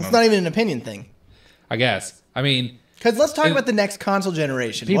 It's not even an opinion thing. I guess. I mean, because let's talk about the next console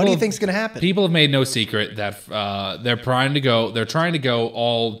generation. What do you think's going to happen? People have made no secret that they're trying to go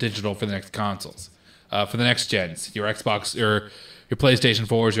all digital for the next consoles, for the next gens. Your Xbox, your PlayStation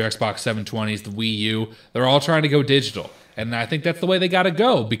 4s, your Xbox 720s, the Wii U. They're all trying to go digital, and I think that's the way they got to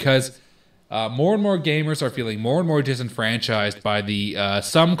go because more and more gamers are feeling more and more disenfranchised by the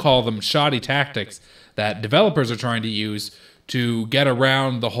some call them shoddy tactics that developers are trying to use to get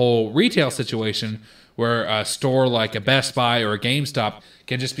around the whole retail situation, where a store like a Best Buy or a GameStop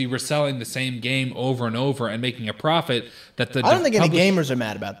can just be reselling the same game over and over and making a profit that the I don't think any gamers are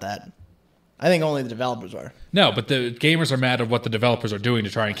mad about that. I think only the developers are. No, but the gamers are mad at what the developers are doing to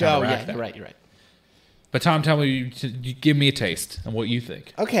try and counteract that. You're right. But Tom, tell me, you give me a taste of what you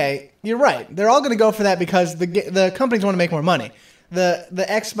think. Okay, you're right. They're all going to go for that because the companies want to make more money. The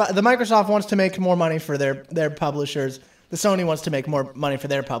Microsoft wants to make more money for their publishers. The Sony wants to make more money for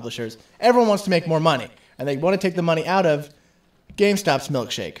their publishers. Everyone wants to make more money. And they want to take the money out of GameStop's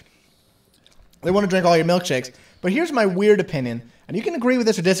milkshake. They want to drink all your milkshakes. But here's my weird opinion. And you can agree with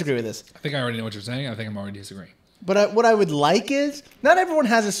this or disagree with this. I think I already know what you're saying. I think I'm already disagreeing. But what I would like is, not everyone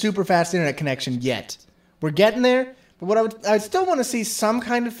has a super fast internet connection yet. We're getting there. But I still want to see some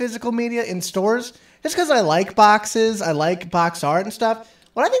kind of physical media in stores. Just because I like boxes, I like box art and stuff.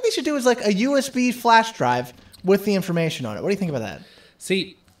 What I think they should do is like a USB flash drive with the information on it. What do you think about that?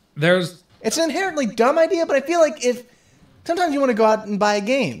 See, it's an inherently dumb idea, but I feel like sometimes you want to go out and buy a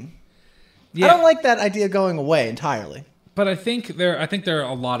game. Yeah. I don't like that idea going away entirely. But I think there are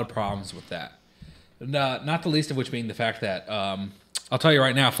a lot of problems with that. Not the least of which being the fact that I'll tell you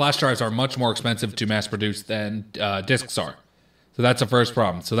right now, flash drives are much more expensive to mass produce than discs are. So that's the first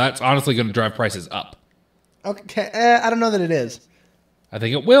problem. So that's honestly going to drive prices up. Okay, I don't know that it is. I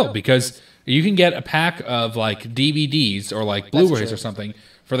think it will because you can get a pack of like DVDs or like Blu-rays or something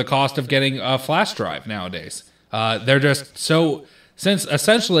for the cost of getting a flash drive nowadays. They're just so, since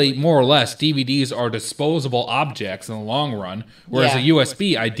essentially more or less DVDs are disposable objects in the long run, whereas a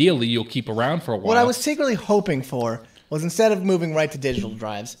USB ideally you'll keep around for a while. What I was secretly hoping for was instead of moving right to digital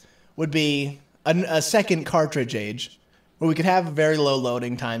drives would be a second cartridge age where we could have very low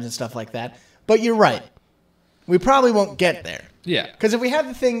loading times and stuff like that. But you're right. We probably won't get there. Yeah. Because if we have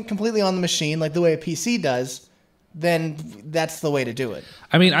the thing completely on the machine, like the way a PC does, then that's the way to do it.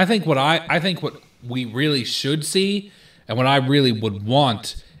 I mean, I think what we really should see, and what I really would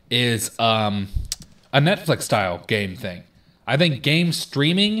want, is a Netflix-style game thing. I think game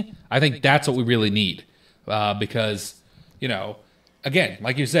streaming, I think that's what we really need. Because, again,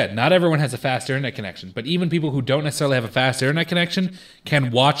 like you said, not everyone has a fast internet connection, but even people who don't necessarily have a fast internet connection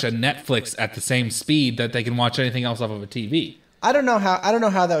can watch a Netflix at the same speed that they can watch anything else off of a TV. I don't know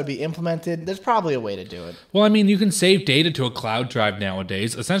how that would be implemented. There's probably a way to do it. Well, I mean, you can save data to a cloud drive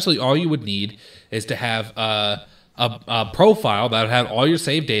nowadays. Essentially, all you would need is to have a profile that would have all your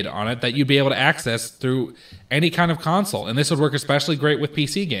saved data on it that you'd be able to access through any kind of console, and this would work especially great with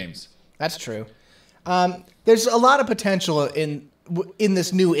PC games. That's true. There's a lot of potential in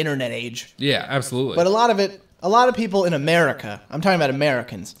this new internet age. Yeah, absolutely. But a lot of people in America, I'm talking about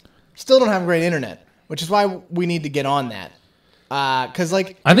Americans, still don't have great internet, which is why we need to get on that. Because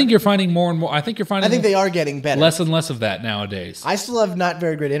I think you're finding more and more. I think they are getting better. Less and less of that nowadays. I still have not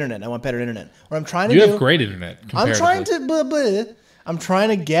very great internet. I want better internet. What I'm trying to do. You have great internet. I'm trying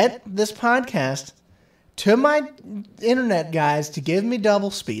to get this podcast to my internet guys to give me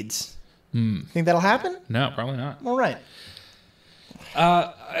double speeds. Think that'll happen? No, probably not. All right.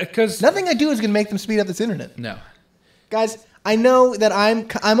 Because nothing I do is going to make them speed up this internet. No, guys, I know that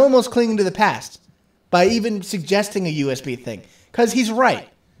I'm almost clinging to the past by even suggesting a USB thing. Because he's right.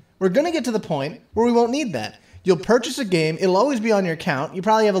 We're going to get to the point where we won't need that. You'll purchase a game. It'll always be on your account. You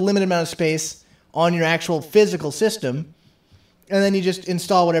probably have a limited amount of space on your actual physical system. And then you just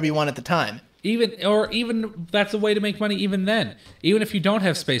install whatever you want at the time. Even that's a way to make money even then. Even if you don't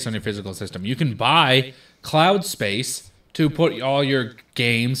have space on your physical system, you can buy cloud space to put all your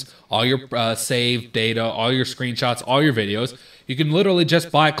games, all your saved data, all your screenshots, all your videos. You can literally just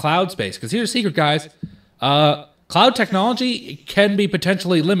buy cloud space. Because here's a secret, guys. Cloud technology can be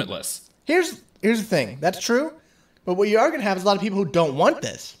potentially limitless. Here's the thing. That's true. But what you are going to have is a lot of people who don't want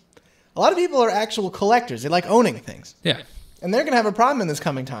this. A lot of people are actual collectors. They like owning things. Yeah. And they're going to have a problem in this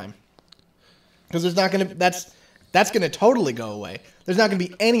coming time. because there's not going to that's going to totally go away. There's not going to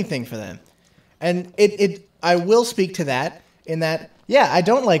be anything for them, and I will speak to that in that I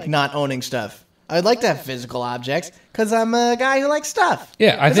don't like not owning stuff. I'd like to have physical objects because I'm a guy who likes stuff.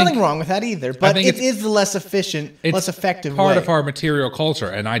 Yeah, there's nothing wrong with that either. But it is the less efficient, less effective part way. of our material culture,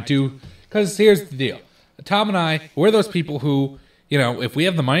 and I do because here's the deal: Tom and I, we're those people who, if we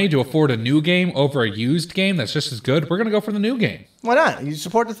have the money to afford a new game over a used game that's just as good, we're gonna go for the new game. Why not? You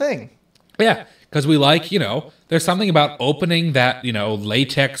support the thing. Yeah, because we like, there's something about opening that,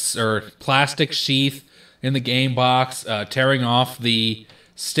 latex or plastic sheath in the game box, tearing off the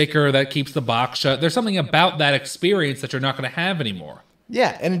sticker that keeps the box shut. There's something about that experience that you're not going to have anymore.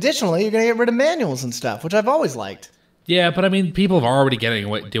 Yeah, and additionally, you're going to get rid of manuals and stuff, which I've always liked. Yeah, but I mean, people have already doing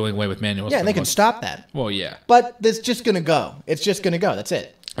away with manuals. Yeah, and they can stop that. Well, yeah. But it's just going to go. It's just going to go. That's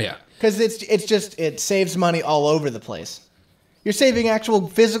it. Yeah. Because it saves money all over the place. You're saving actual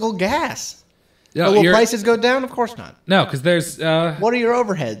physical gas. No, will prices go down? Of course not. No, because there's... what are your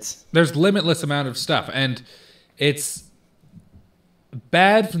overheads? There's limitless amount of stuff, and it's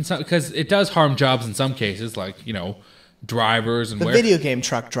bad because it does harm jobs in some cases, like, drivers and video game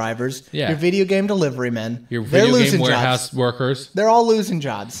truck drivers, your video game delivery men, your video game warehouse workers. They're all losing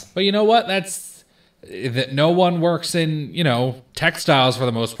jobs. But you know what? That no one works in, textiles for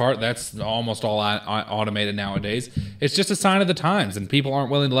the most part. That's almost all automated nowadays. It's just a sign of the times, and people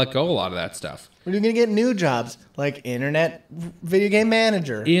aren't willing to let go a lot of that stuff. We're going to get new jobs like internet video game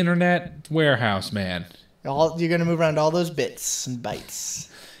manager, internet warehouse man. You're going to move around all those bits and bytes.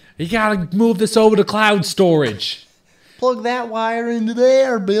 You got to move this over to cloud storage. Plug that wire into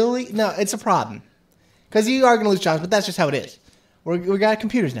there, Billy. No, it's a problem. Because you are going to lose jobs, but that's just how it is. We got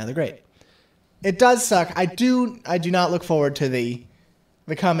computers now. They're great. It does suck. I do not look forward to the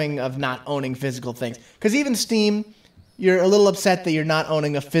coming of not owning physical things. Because even Steam, you're a little upset that you're not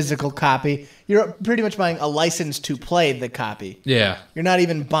owning a physical copy. You're pretty much buying a license to play the copy. Yeah. You're not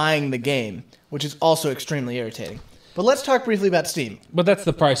even buying the game, which is also extremely irritating. But let's talk briefly about Steam. But that's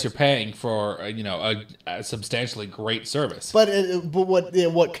the price you're paying for, a substantially great service. But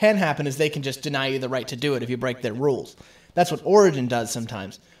what can happen is they can just deny you the right to do it if you break their rules. That's what Origin does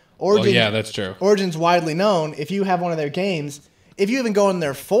sometimes. Origin, yeah, that's true. Origin's widely known. If you have one of their games, if you even go on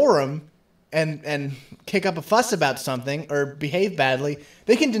their forum and kick up a fuss about something or behave badly,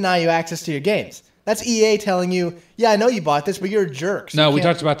 they can deny you access to your games. That's EA telling you, yeah, I know you bought this, but you're a jerk. So no, we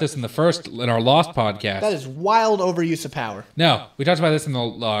talked about this in our Lost podcast. That is wild overuse of power. No, we talked about this in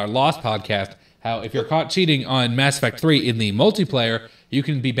our Lost podcast, how if you're caught cheating on Mass Effect 3 in the multiplayer, you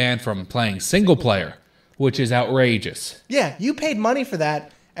can be banned from playing single player, which is outrageous. Yeah, you paid money for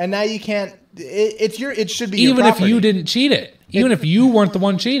that, and now you can't. It should be even your property. If you didn't cheat it. Even if you weren't the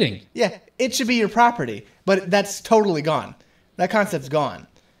one cheating. Yeah, it should be your property, but that's totally gone. That concept's gone.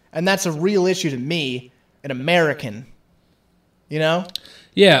 And that's a real issue to me, an American.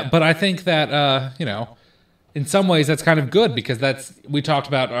 Yeah, but I think that, in some ways that's kind of good because we talked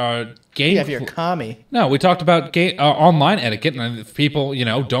about game... Yeah, if you're a commie. No, we talked about online etiquette, and if people,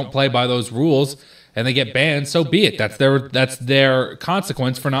 don't play by those rules and they get banned, so be it. That's their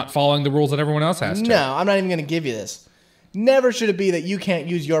consequence for not following the rules that everyone else has to. No, I'm not even going to give you this. Never should it be that you can't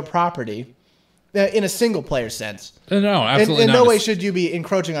use your property in a single-player sense. No, absolutely not. In no way should you be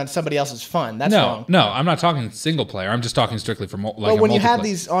encroaching on somebody else's fun. That's wrong. No, I'm not talking single-player. I'm just talking strictly for But when you have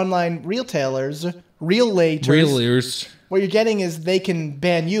these online retailers, realtors, what you're getting is they can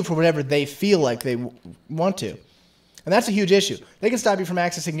ban you for whatever they feel like they want to. And that's a huge issue. They can stop you from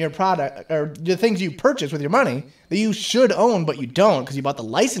accessing your product or the things you purchase with your money that you should own but you don't because you bought the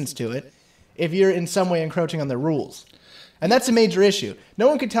license to it if you're in some way encroaching on their rules. And that's a major issue. No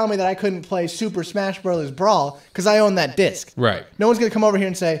one could tell me that I couldn't play Super Smash Bros. Brawl because I own that disc. Right. No one's going to come over here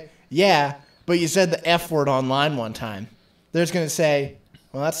and say, yeah, but you said the F word online one time. They're just going to say,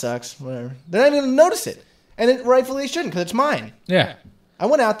 well, that sucks. Whatever. They're not even going to notice it. And it rightfully shouldn't because it's mine. Yeah. I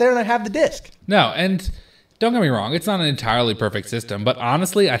went out there and I have the disc. No, and don't get me wrong. It's not an entirely perfect system. But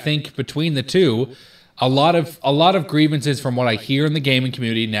honestly, I think between the two... A lot of grievances from what I hear in the gaming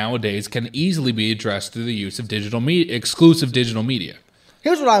community nowadays can easily be addressed through the use of exclusive digital media.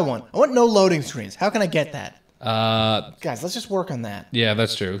 Here's what I want. I want no loading screens. How can I get that? Guys, let's just work on that. Yeah,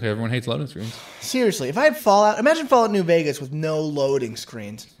 that's true. Everyone hates loading screens. Seriously, if I had Fallout, imagine Fallout New Vegas with no loading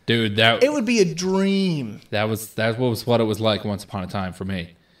screens. Dude, it would be a dream. That was what it was like once upon a time for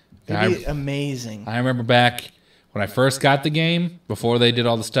me. It'd be amazing. I remember back when I first got the game, before they did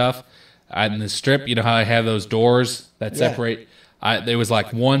all the stuff. In the strip, you know how I have those doors that separate? There was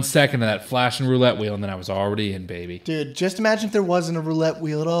like 1 second of that flashing roulette wheel, and then I was already in, baby. Dude, just imagine if there wasn't a roulette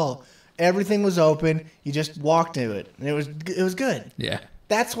wheel at all. Everything was open. You just walked to it, and it was good. Yeah.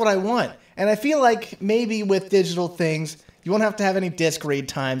 That's what I want. And I feel like maybe with digital things, you won't have to have any disk read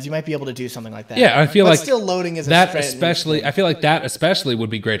times. You might be able to do something like that. Yeah, I feel but like still loading is that especially. I feel like that especially would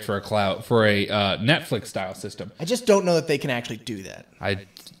be great for a Netflix style system. I just don't know that they can actually do that. I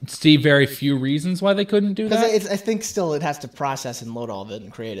see very few reasons why they couldn't do that. Because I think still it has to process and load all of it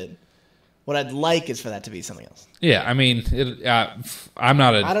and create it. What I'd like is for that to be something else. Yeah, I mean, I'm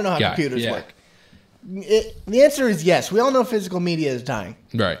not a I don't know how guy. computers work. The answer is yes. We all know physical media is dying.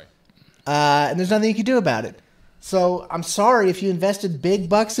 Right. And there's nothing you can do about it. So I'm sorry if you invested big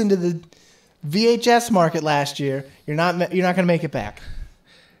bucks into the VHS market last year. You're not going to make it back.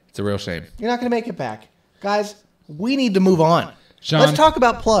 It's a real shame. You're not going to make it back. Guys, we need to move on. Sean, let's talk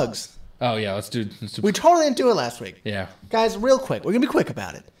about plugs. Oh, yeah, let's do. We totally didn't do it last week. Yeah. Guys, real quick. We're going to be quick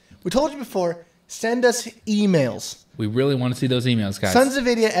about it. We told you before, send us emails. We really want to see those emails, guys.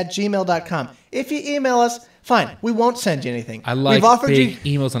 SonsOfVidya@gmail.com. If you email us, fine. We won't send you anything. I like big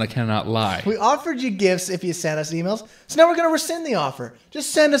emails and I cannot lie. We offered you gifts if you sent us emails. So now we're going to rescind the offer.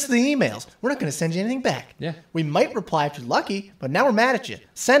 Just send us the emails. We're not going to send you anything back. Yeah. We might reply if you're lucky, but now we're mad at you.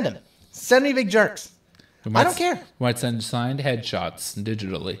 Send them. Send me big jerks. I don't care. We might send signed headshots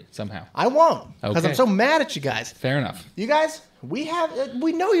digitally somehow. I won't, because I'm so mad at you guys. Fair enough. You guys, we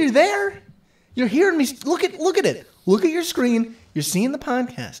know you're there. You're hearing me. Look at it. Look at your screen. You're seeing the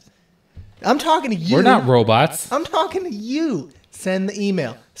podcast. I'm talking to you. We're not robots. I'm talking to you. Send the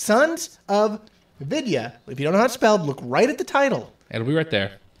email. Sons of Vidya. If you don't know how it's spelled, look right at the title. It'll be right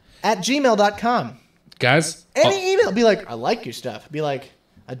there. @gmail.com. Guys. Any email. Be like, I like your stuff. Be like,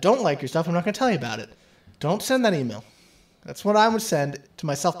 I don't like your stuff. I'm not going to tell you about it. Don't send that email. That's what I would send to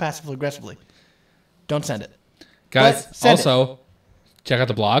myself passively aggressively. Don't send it. Guys, also, check out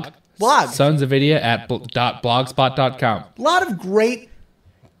the blog. SonsOfVidya at .blogspot.com. A lot of great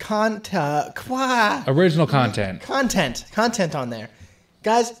original content. Content on there.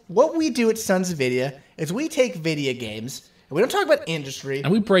 Guys, what we do at Sons of Vidya is we take video games, and we don't talk about industry.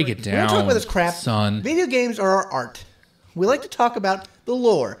 And we break it down. We don't talk about this crap. Son. Video games are our art. We like to talk about the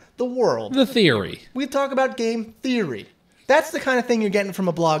lore, the world. The theory. We talk about game theory. That's the kind of thing you're getting from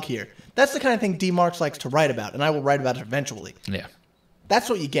a blog here. That's the kind of thing D. Marks likes to write about, and I will write about it eventually. Yeah. That's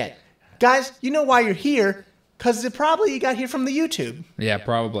what you get. Guys, you know why you're here, because probably you got here from the YouTube. Yeah,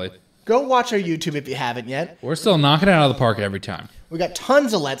 probably. Go watch our YouTube if you haven't yet. We're still knocking it out of the park every time. We got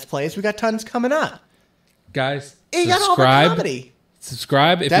tons of Let's Plays. We got tons coming up. Guys, you got all the comedy.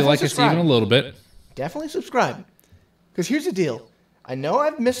 Subscribe if you like us even a little bit. Definitely subscribe. Because here's the deal. I know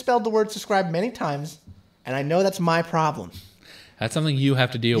I've misspelled the word subscribe many times, and I know that's my problem. That's something you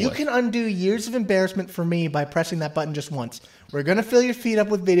have to deal with. You can undo years of embarrassment for me by pressing that button just once. We're going to fill your feed up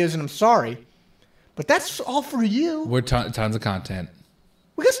with videos, and I'm sorry, but that's all for you. We're tons of content.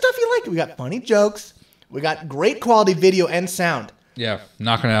 We got stuff you like. We got funny jokes. We got great quality video and sound. Yeah,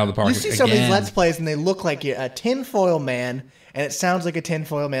 knocking it out of the park again. You see some of these Let's Plays, and they look like a tinfoil man, and it sounds like a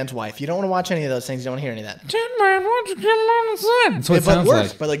tinfoil man's wife. You don't want to watch any of those things. You don't want to hear any of that. Tin Man, why don't you come on inside? That's what it sounds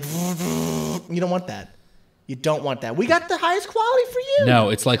like. But like, you don't want that. You don't want that. We got the highest quality for you. No,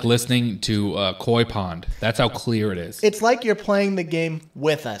 it's like listening to Koi Pond. That's how clear it is. It's like you're playing the game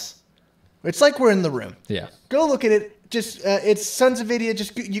with us. It's like we're in the room. Yeah. Go look at it. Just it's Sons of Vidya.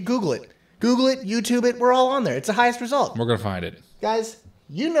 Just you Google it. Google it, YouTube it. We're all on there. It's the highest result. We're going to find it. Guys,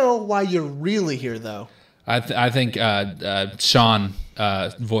 you know why you're really here, though. I think Sean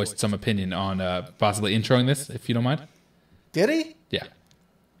voiced some opinion on possibly introing this, if you don't mind. Did he? Yeah.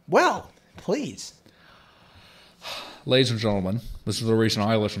 Well, please. Ladies and gentlemen, this is the reason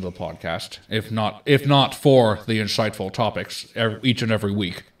I listen to the podcast. If not for the insightful topics each and every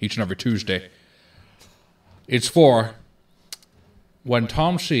week, each and every Tuesday, it's for when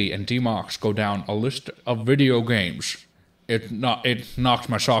Tom C. and D. Marks go down a list of video games. It knocks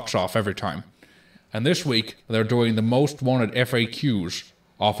my socks off every time. And this week they're doing the most wanted FAQs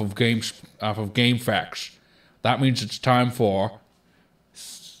off of Game Facts. That means it's time for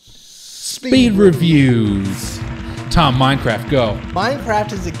speed reviews. Tom, Minecraft, go.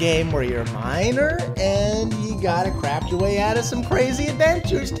 Minecraft is a game where you're a miner and you gotta craft your way out of some crazy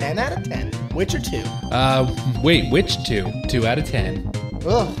adventures. 10 out of 10. Witcher 2. Wait, which 2? 2 out of 10.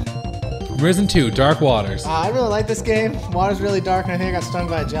 Ugh. Risen 2, Dark Waters. I really like this game. Water's really dark and I think I got stung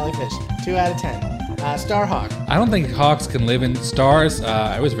by a jellyfish. 2 out of 10. Starhawk. I don't think hawks can live in stars.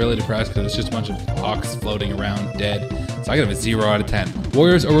 I was really depressed because it's just a bunch of hawks floating around dead. So I give it a 0 out of 10.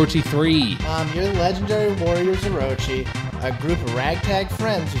 Warriors Orochi 3. You're the legendary Warriors Orochi, a group of ragtag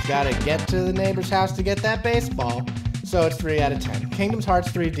friends who've got to get to the neighbor's house to get that baseball. So it's 3 out of 10. Kingdom's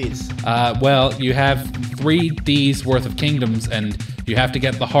Hearts 3Ds. Well, you have 3Ds worth of kingdoms, and you have to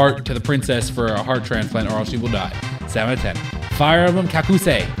get the heart to the princess for a heart transplant, or else you will die. 7 out of 10. Fire Emblem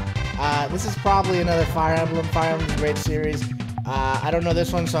Kakusei. This is probably another Fire Emblem. Fire Emblem's a great series. I don't know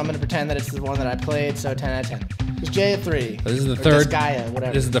this one, so I'm going to pretend that it's the one that I played, so 10 out of 10. It's Jay at 3. This is the third. Gaia,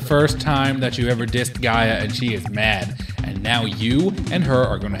 whatever. This is the first time that you ever dissed Gaia, and she is mad. And now you and her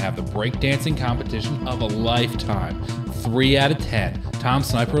are going to have the breakdancing competition of a lifetime. 3 out of 10. Tom,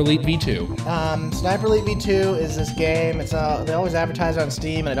 Sniper Elite V2. Sniper Elite V2 is this game. It's they always advertise it on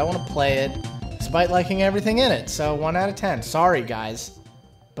Steam, and I don't want to play it, despite liking everything in it. So 1 out of 10. Sorry, guys.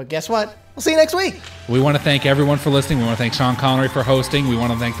 But guess what? We'll see you next week. We want to thank everyone for listening. We want to thank Sean Connery for hosting. We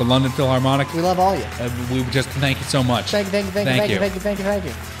want to thank the London Philharmonic. We love all you. We just thank you so much. Thank you. We'll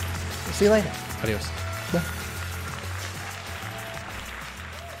see you later. Adios.